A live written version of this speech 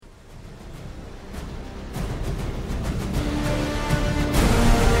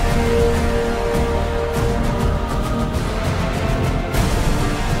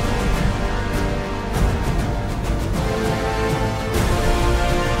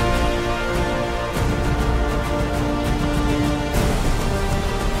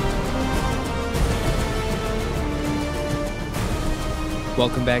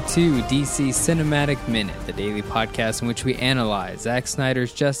Welcome back to DC Cinematic Minute, the daily podcast in which we analyze Zack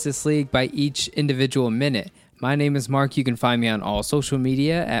Snyder's Justice League by each individual minute. My name is Mark. You can find me on all social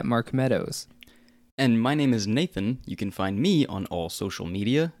media at Mark Meadows. And my name is Nathan. You can find me on all social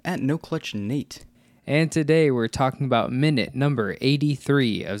media at NoClutchNate. And today we're talking about minute number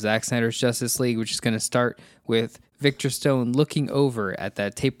 83 of Zack Snyder's Justice League, which is going to start with Victor Stone looking over at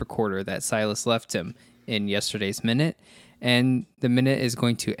that tape recorder that Silas left him in yesterday's minute. And the minute is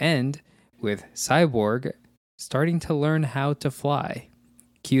going to end with Cyborg starting to learn how to fly.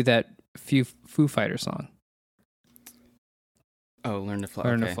 Cue that Foo Fighter song. Oh, Learn to Fly.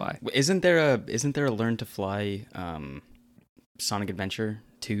 Learn okay. to Fly. Isn't there a Learn to Fly Sonic Adventure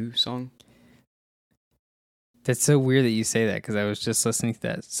 2 song? That's so weird that you say that because I was just listening to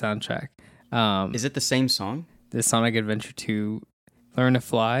that soundtrack. Is it the same song? The Sonic Adventure 2 Learn to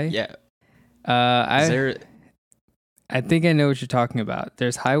Fly? Yeah. I think I know what you're talking about.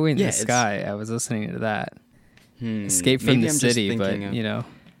 There's Highway in the Sky. I was listening to that. Escape from the City, but, you know.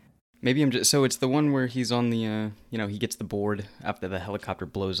 Maybe I'm just... So it's the one where he's on the, he gets the board after the helicopter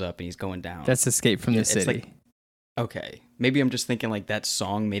blows up and he's going down. That's Escape from the City. Like, okay. Maybe I'm just thinking like that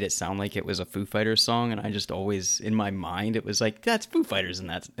song made it sound like it was a Foo Fighters song, and I just always, in my mind, it was like, that's Foo Fighters in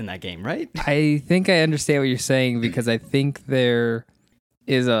that game, right? I think I understand what you're saying because I think there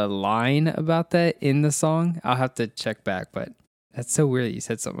is a line about that in the song. I'll have to check back, but that's so weird that you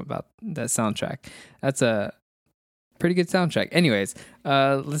said something about that soundtrack. That's a pretty good soundtrack. Anyways,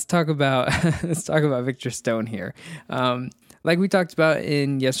 let's talk about Victor Stone here. Like we talked about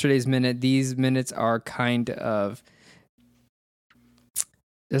in yesterday's minute, these minutes are kind of,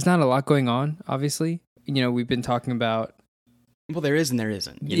 there's not a lot going on, obviously. We've been talking about. Well, there is and there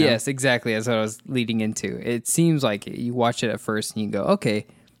isn't. Yes, exactly. That's what I was leading into. It seems like you watch it at first and you go, okay,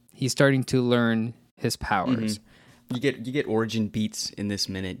 he's starting to learn his powers. Mm-hmm. You get origin beats in this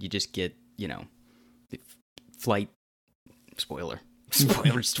minute. You just get, flight spoilers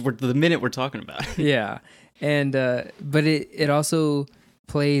for the minute we're talking about. Yeah. And but it also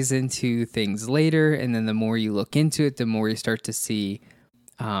plays into things later, and then the more you look into it, the more you start to see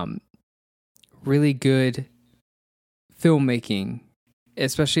really good filmmaking,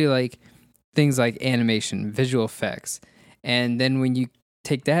 especially like things like animation, visual effects. And then when you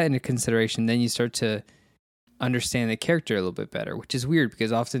take that into consideration, then you start to understand the character a little bit better, which is weird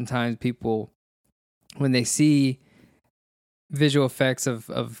because oftentimes people, when they see visual effects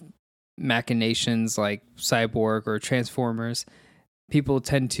of machinations like Cyborg or Transformers, people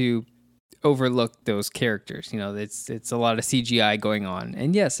tend to overlook those characters. It's a lot of CGI going on.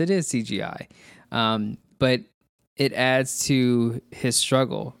 And yes, it is CGI. But it adds to his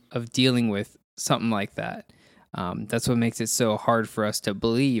struggle of dealing with something like that. That's what makes it so hard for us to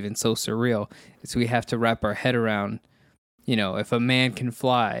believe and so surreal. Is we have to wrap our head around, if a man can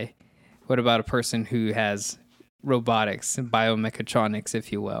fly, what about a person who has robotics and biomechatronics,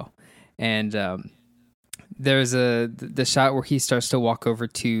 if you will? And there's the shot where he starts to walk over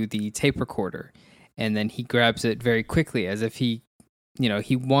to the tape recorder, and then he grabs it very quickly as if he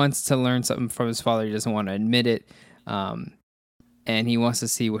wants to learn something from his father. He doesn't want to admit it. And he wants to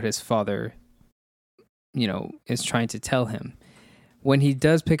see what his father, is trying to tell him. When he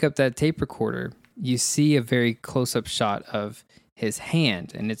does pick up that tape recorder, you see a very close-up shot of his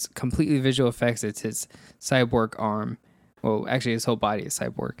hand, and it's completely visual effects. It's his cyborg arm. Well, actually, his whole body is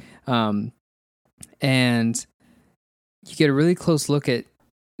cyborg. And you get a really close look at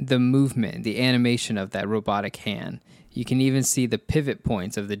the movement, the animation of that robotic hand. You can even see the pivot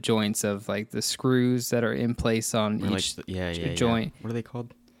points of the joints of like the screws that are in place on each joint. What are they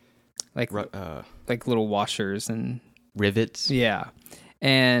called? Like little washers and rivets. Yeah.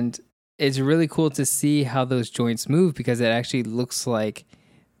 And it's really cool to see how those joints move because it actually looks like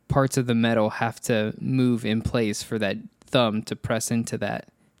parts of the metal have to move in place for that thumb to press into that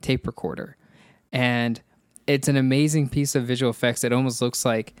tape recorder. And it's an amazing piece of visual effects. It almost looks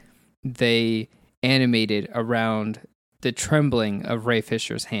like they animated around the trembling of Ray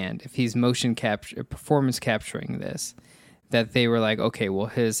Fisher's hand. If he's performance capturing this, that they were like, okay, well,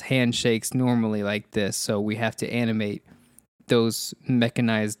 his hand shakes normally like this, so we have to animate those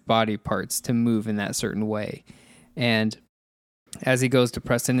mechanized body parts to move in that certain way. And as he goes to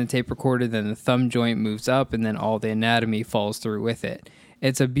press in the tape recorder, then the thumb joint moves up, and then all the anatomy falls through with it.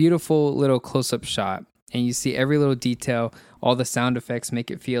 It's a beautiful little close-up shot, and you see every little detail. All the sound effects make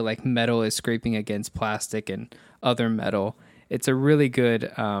it feel like metal is scraping against plastic and other metal. It's a really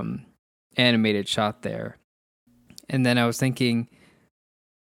good animated shot there. And then I was thinking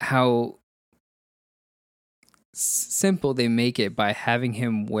how simple they make it by having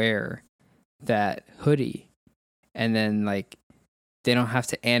him wear that hoodie and then like they don't have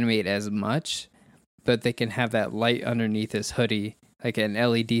to animate as much, but they can have that light underneath his hoodie, like an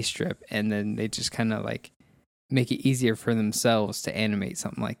LED strip, and then they just kind of like make it easier for themselves to animate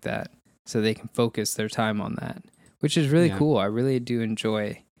something like that, so they can focus their time on that, which is really cool. I really do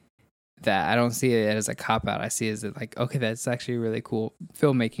enjoy that. I don't see it as a cop out. I see it as like, okay, that's actually a really cool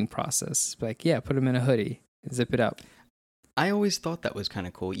filmmaking process. Like, yeah, put them in a hoodie, zip it up. I always thought that was kind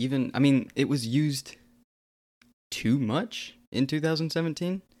of cool. Even, I mean, it was used too much in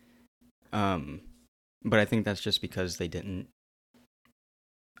 2017. But I think that's just because they didn't,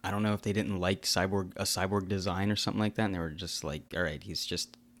 I don't know if they didn't like a cyborg design or something like that. And they were just like, all right, he's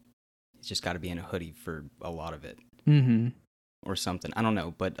just got to be in a hoodie for a lot of it. Mm-hmm. Or something. I don't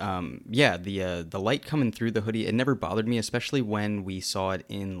know. But yeah, the light coming through the hoodie, it never bothered me, especially when we saw it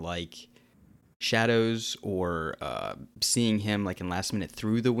in like shadows or seeing him like in Last Minute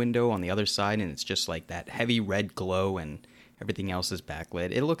through the window on the other side, and it's just like that heavy red glow and everything else is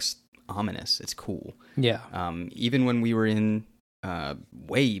backlit. It looks ominous. It's cool. Yeah. Even when we were in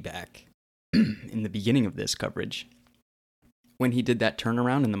way back in the beginning of this coverage, when he did that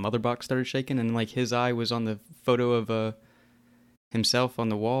turnaround and the mother box started shaking and like his eye was on the photo of himself on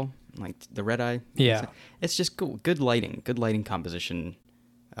the wall, like the red eye. Yeah. It's just cool. Good lighting composition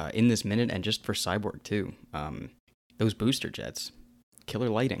in this minute, and just for Cyborg too. Those booster jets, killer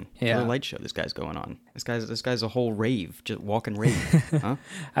lighting, killer light show this guy's going on. This guy's a whole rave, just walking rave. Huh?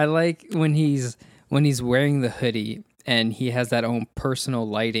 I like when he's wearing the hoodie and he has that own personal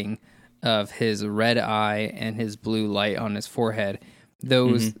lighting of his red eye and his blue light on his forehead.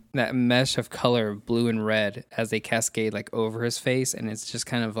 That mesh of color of blue and red as they cascade like over his face, and it's just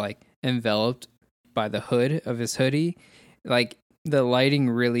kind of like enveloped by the hood of his hoodie. Like the lighting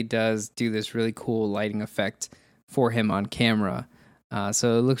really does do this really cool lighting effect for him on camera.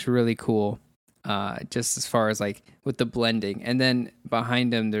 So it looks really cool. Just as far as like with the blending, and then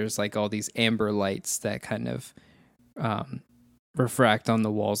behind him there's like all these amber lights that kind of refract on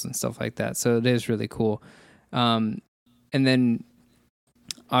the walls and stuff like that. So it is really cool. And then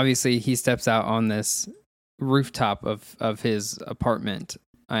obviously he steps out on this rooftop of his apartment.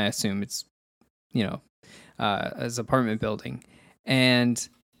 I assume it's, his apartment building. And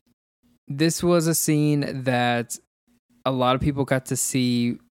this was a scene that a lot of people got to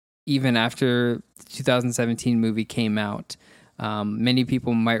see even after the 2017 movie came out. Many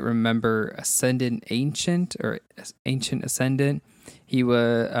people might remember Ascendant Ancient or Ancient Ascendant. He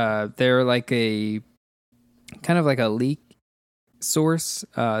was they're like a kind of like a leak source.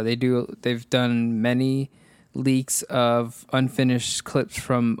 They've done many leaks of unfinished clips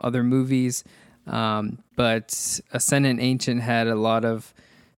from other movies, but Ascendant Ancient had a lot of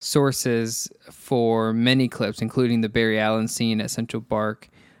sources for many clips, including the Barry Allen scene at Central Park.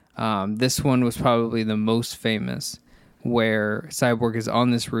 This one was probably the most famous, where Cyborg is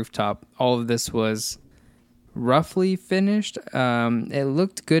on this rooftop. All of this was roughly finished. It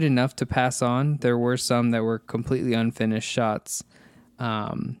looked good enough to pass on. There were some that were completely unfinished shots.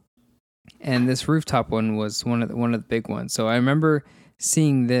 And this rooftop one was one of the big ones. So I remember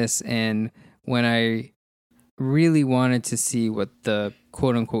seeing this, and when I really wanted to see what the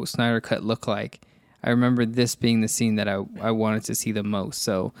quote unquote Snyder Cut looked like, I remember this being the scene that I wanted to see the most.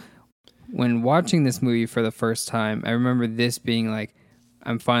 So when watching this movie for the first time, I remember this being like,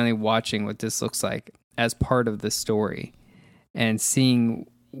 I'm finally watching what this looks like as part of the story and seeing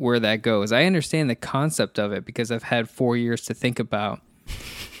where that goes. I understand the concept of it because I've had 4 years to think about,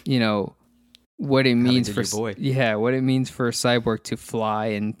 what it means for what it means for Cyborg to fly,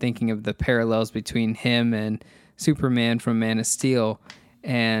 and thinking of the parallels between him and Superman from Man of Steel,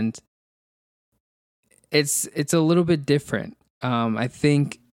 and it's a little bit different. I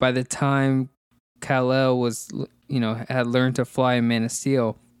think by the time Kal-El was, had learned to fly in Man of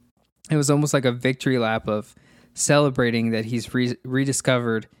Steel, it was almost like a victory lap of celebrating that he's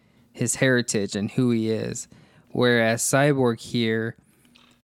rediscovered his heritage and who he is. Whereas Cyborg here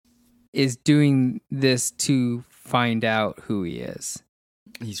is doing this to find out who he is.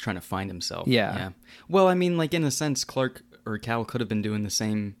 He's trying to find himself. Yeah. Well, I mean, like in a sense, Clark or Cal could have been doing the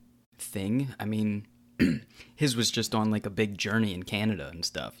same thing. I mean, his was just on like a big journey in Canada and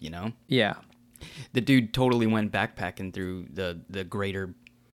stuff, Yeah. The dude totally went backpacking through the greater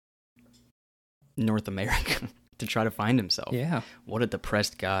North America to try to find himself. Yeah. What a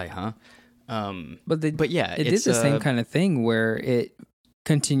depressed guy, huh? But yeah, it did the same kind of thing where it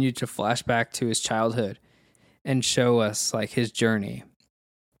continued to flash back to his childhood and show us like his journey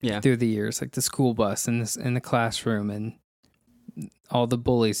through the years, like the school bus and in the classroom and all the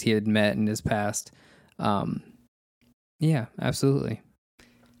bullies he had met in his past. Yeah, absolutely.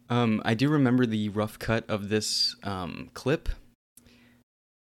 I do remember the rough cut of this clip.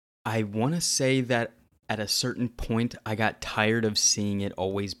 I want to say that at a certain point, I got tired of seeing it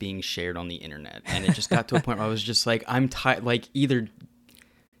always being shared on the internet, and it just got to a point where I was just like, I'm tired. Like either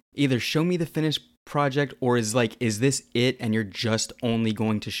show me the finished project, or is this it, and you're just only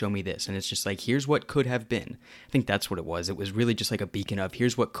going to show me this? And it's just like, here's what could have been. I think that's what it was. It was really just like a beacon of,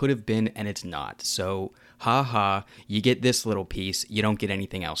 here's what could have been, and it's not. So, ha, you get this little piece. You don't get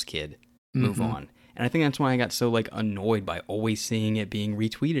anything else, kid. Move on. And I think that's why I got so like annoyed by always seeing it being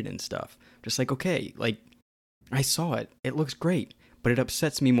retweeted and stuff. Just like, okay, like I saw it. It looks great, but it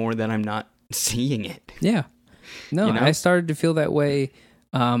upsets me more that I'm not seeing it. Yeah. No, You know? I started to feel that way.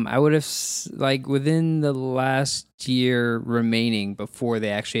 I would have like within the last year remaining before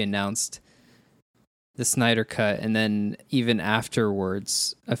they actually announced the Snyder Cut, and then even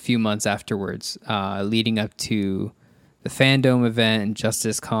afterwards, a few months afterwards, leading up to the Fandom event and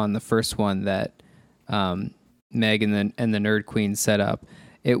Justice Con, the first one that Meg and the Nerd Queen set up.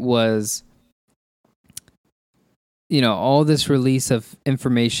 It was, all this release of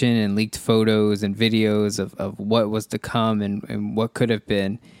information and leaked photos and videos of what was to come and what could have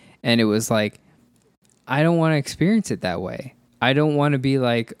been. And it was like, I don't want to experience it that way. I don't want to be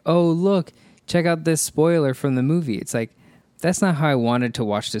like, oh, look, check out this spoiler from the movie. It's like, that's not how I wanted to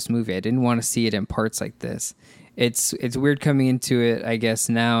watch this movie. I didn't want to see it in parts like this. It's weird coming into it, I guess,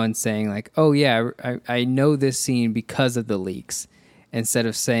 now and saying like, oh yeah, I know this scene because of the leaks, instead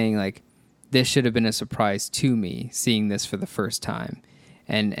of saying like, this should have been a surprise to me seeing this for the first time,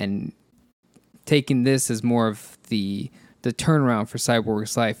 and taking this as more of the turnaround for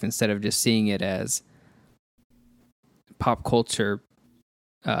Cyborg's life instead of just seeing it as pop culture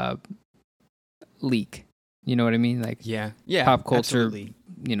leak. You know what I mean? Like Yeah, pop culture, absolutely.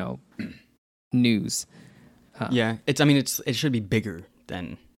 News. It should be bigger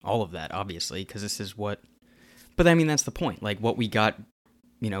than all of that, obviously, because this is what. But I mean, that's the point. Like what we got,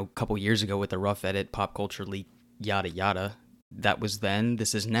 a couple years ago with the rough edit, pop culture leak, yada yada. That was then.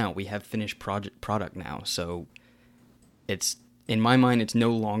 This is now. We have finished product now. So it's, in my mind, it's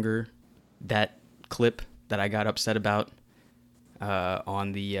no longer that clip that I got upset about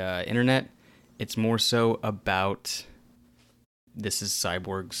on the internet. It's more so about this is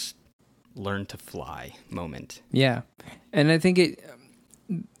Cyborg's learn to fly moment. Yeah. And I think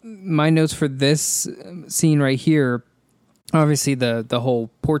my notes for this scene right here, obviously the whole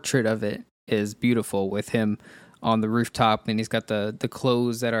portrait of it is beautiful with him on the rooftop, and he's got the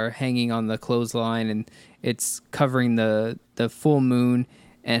clothes that are hanging on the clothesline, and it's covering the full moon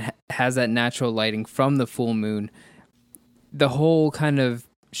and has that natural lighting from the full moon. The whole kind of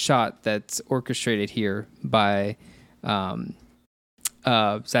shot that's orchestrated here by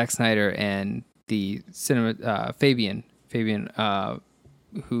Zack Snyder and the cinema Fabian,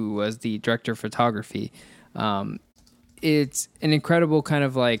 who was the director of photography. It's an incredible kind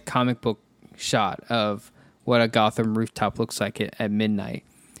of like comic book shot of what a Gotham rooftop looks like at midnight.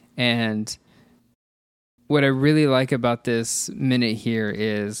 And what I really like about this minute here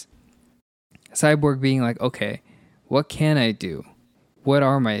is Cyborg being like, okay, what can I do? What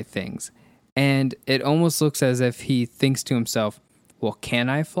are my things? And it almost looks as if he thinks to himself, well, can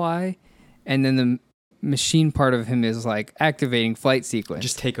I fly? And then the machine part of him is like activating flight sequence.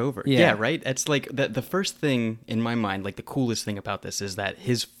 Just take over. Yeah. Yeah, right? It's like the first thing in my mind, like the coolest thing about this is that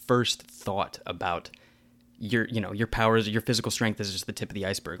his first thought about your powers, your physical strength is just the tip of the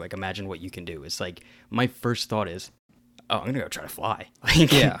iceberg. Like imagine what you can do. It's like my first thought is, oh, I'm going to go try to fly.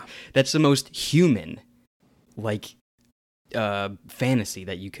 Like, Yeah. That's the most human like fantasy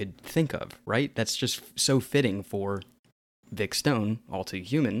that you could think of, right? That's just so fitting for Vic Stone, all too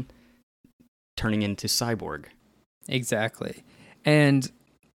human, turning into Cyborg. Exactly. And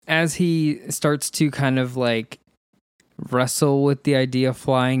as he starts to kind of like wrestle with the idea of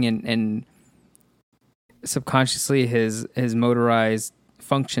flying and subconsciously his motorized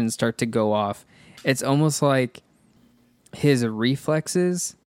functions start to go off, it's almost like his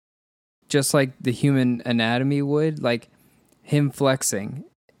reflexes, just like the human anatomy would, like him flexing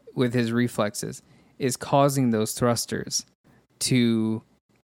with his reflexes is causing those thrusters to,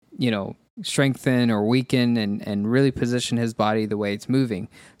 strengthen or weaken and really position his body the way it's moving,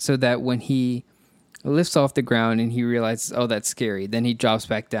 so that when he lifts off the ground and he realizes, oh, that's scary, then he drops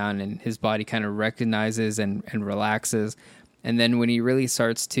back down and his body kind of recognizes and relaxes. And then when he really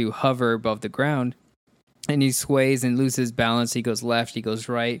starts to hover above the ground and he sways and loses balance, he goes left, he goes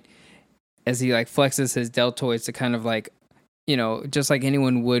right, as he like flexes his deltoids to kind of like, just like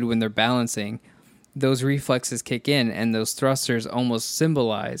anyone would when they're balancing, those reflexes kick in, and those thrusters almost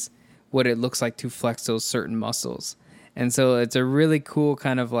symbolize what it looks like to flex those certain muscles. And so it's a really cool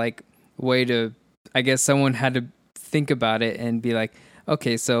kind of like way to, I guess someone had to think about it and be like,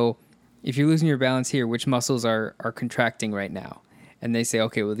 okay, so if you're losing your balance here, which muscles are contracting right now? And they say,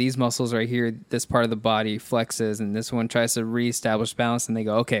 okay, well, these muscles right here, this part of the body flexes, and this one tries to reestablish balance, and they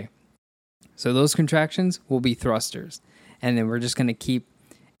go, okay, so those contractions will be thrusters. And then we're just going to keep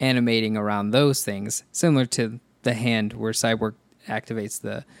animating around those things, similar to the hand where Cyborg activates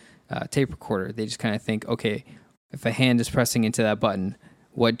the tape recorder. They just kind of think, okay, if a hand is pressing into that button,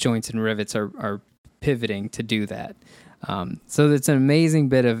 what joints and rivets are pivoting to do that? So it's an amazing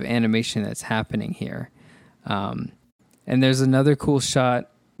bit of animation that's happening here. And there's another cool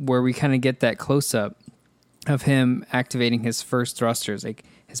shot where we kind of get that close-up of him activating his first thrusters. Like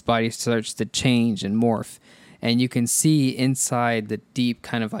his body starts to change and morph. And you can see inside the deep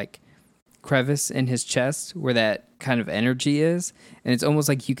kind of like crevice in his chest where that kind of energy is. And it's almost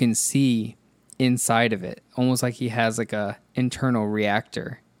like you can see inside of it. Almost like he has like a internal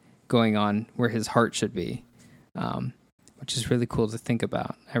reactor going on where his heart should be. Which is really cool to think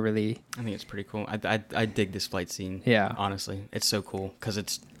about. I think it's pretty cool. I dig this flight scene. Yeah. Honestly, it's so cool because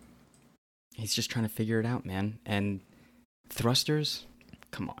he's just trying to figure it out, man. And thrusters,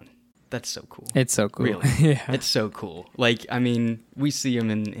 come on, that's so cool. It's so cool. Really, yeah, it's so cool. Like, I mean, we see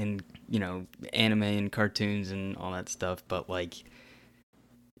him in anime and cartoons and all that stuff, but like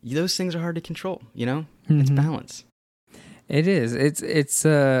those things are hard to control. It's balance. It is. It's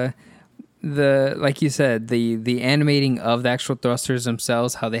like you said, the animating of the actual thrusters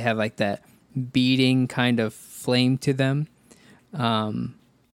themselves, how they have like that beating kind of flame to them. I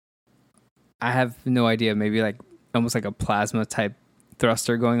have no idea, maybe like almost like a plasma type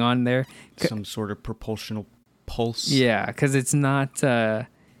thruster going on there. Some sort of propulsional pulse. Yeah, because it's not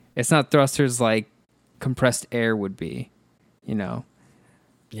thrusters like compressed air would be, Yeah,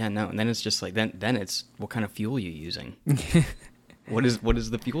 no, and then it's just like then it's what kind of fuel you using. What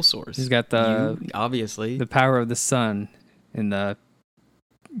is the fuel source? He's got obviously the power of the sun in the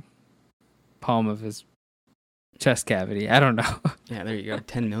palm of his chest cavity. I don't know. Yeah, there you go.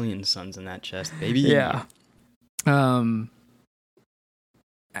 10 million suns in that chest, baby. Yeah. And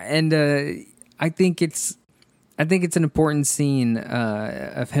I think it's an important scene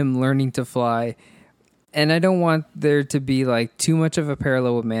of him learning to fly. And I don't want there to be like too much of a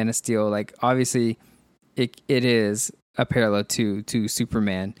parallel with Man of Steel. Like obviously it is a parallel to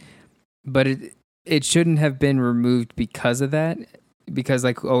Superman, but it shouldn't have been removed because of that. Because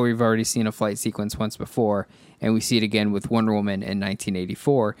we've already seen a flight sequence once before, and we see it again with Wonder Woman in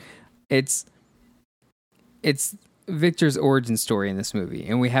 1984. It's Victor's origin story in this movie,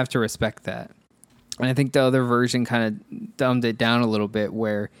 and we have to respect that. And I think the other version kind of dumbed it down a little bit,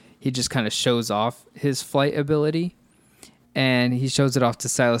 where he just kind of shows off his flight ability, and he shows it off to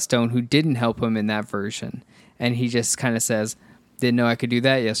Silas Stone, who didn't help him in that version. And he just kind of says, didn't know I could do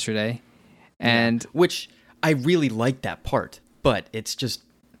that yesterday. And which I really like that part, but it's just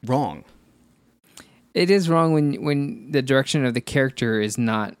wrong. It is wrong when the direction of the character is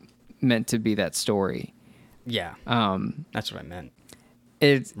not meant to be that story. Yeah. That's what I meant.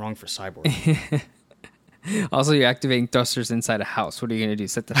 It's wrong for Cyborg. Also, you're activating thrusters inside a house. What are you going to do?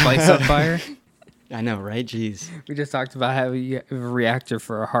 Set the flights on fire? I know, right? Jeez. We just talked about how you have a reactor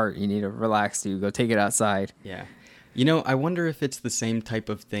for a heart. You need to relax. You go take it outside. Yeah. I wonder if it's the same type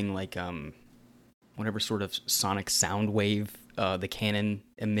of thing like whatever sort of sonic sound wave the cannon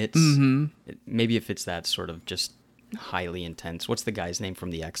emits. Mm-hmm. Maybe if it's that sort of just highly intense. What's the guy's name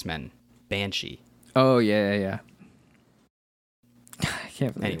from the X-Men? Banshee. Oh, yeah. I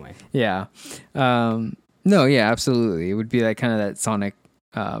can't believe Anyway. Yeah. No, yeah, absolutely. It would be like kind of that sonic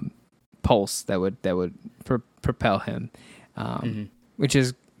pulse that would propel him, which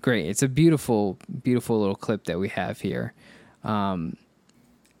is great. It's a beautiful little clip that we have here.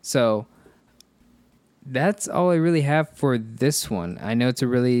 So that's all I really have for this one. I know it's a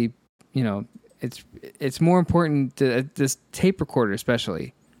really, it's more important to, this tape recorder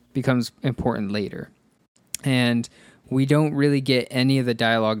especially becomes important later, and we don't really get any of the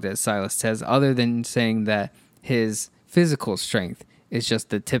dialogue that Silas says, other than saying that his physical strength is just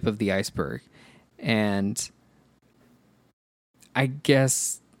the tip of the iceberg. And I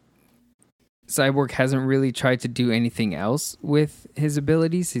guess Cyborg hasn't really tried to do anything else with his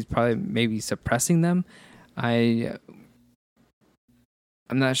abilities. He's probably maybe suppressing them. I'm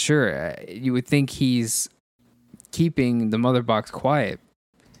not sure. You would think he's keeping the mother box quiet,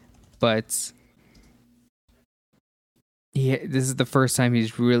 but this is the first time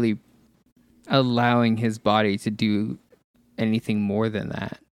he's really allowing his body to do anything more than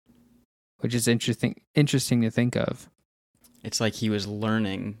that, which is interesting to think of. It's like he was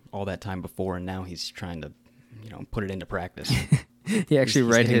learning all that time before, and now he's trying to, put it into practice. He actually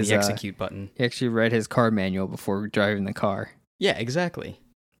read his execute button. He actually read his car manual before driving the car. Yeah, exactly.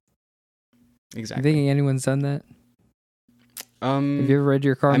 You think anyone's done that? Have you ever read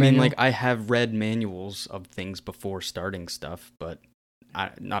your car I manual? mean, like, I have read manuals of things before starting stuff, but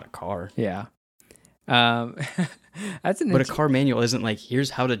not a car. Yeah. That's But a car manual isn't like,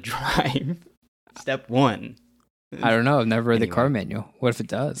 here's how to drive. Step 1. I don't know. I've never read the car Anyway. manual. What if it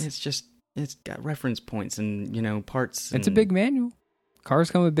does? It's got reference points and, parts. It's a big manual.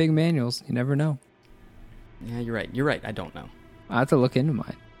 Cars come with big manuals. You never know. Yeah, you're right. You're right. I don't know. I'll have to look into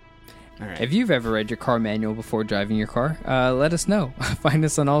mine. All right. If you've ever read your car manual before driving your car, let us know. Find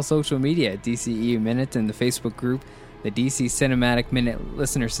us on all social media at DCEU Minute and the Facebook group, the DC Cinematic Minute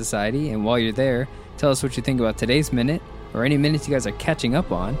Listener Society. And while you're there, tell us what you think about today's minute or any minutes you guys are catching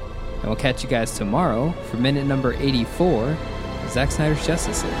up on. And we'll catch you guys tomorrow for minute number 84 of Zack Snyder's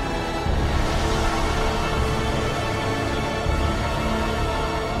Justice League.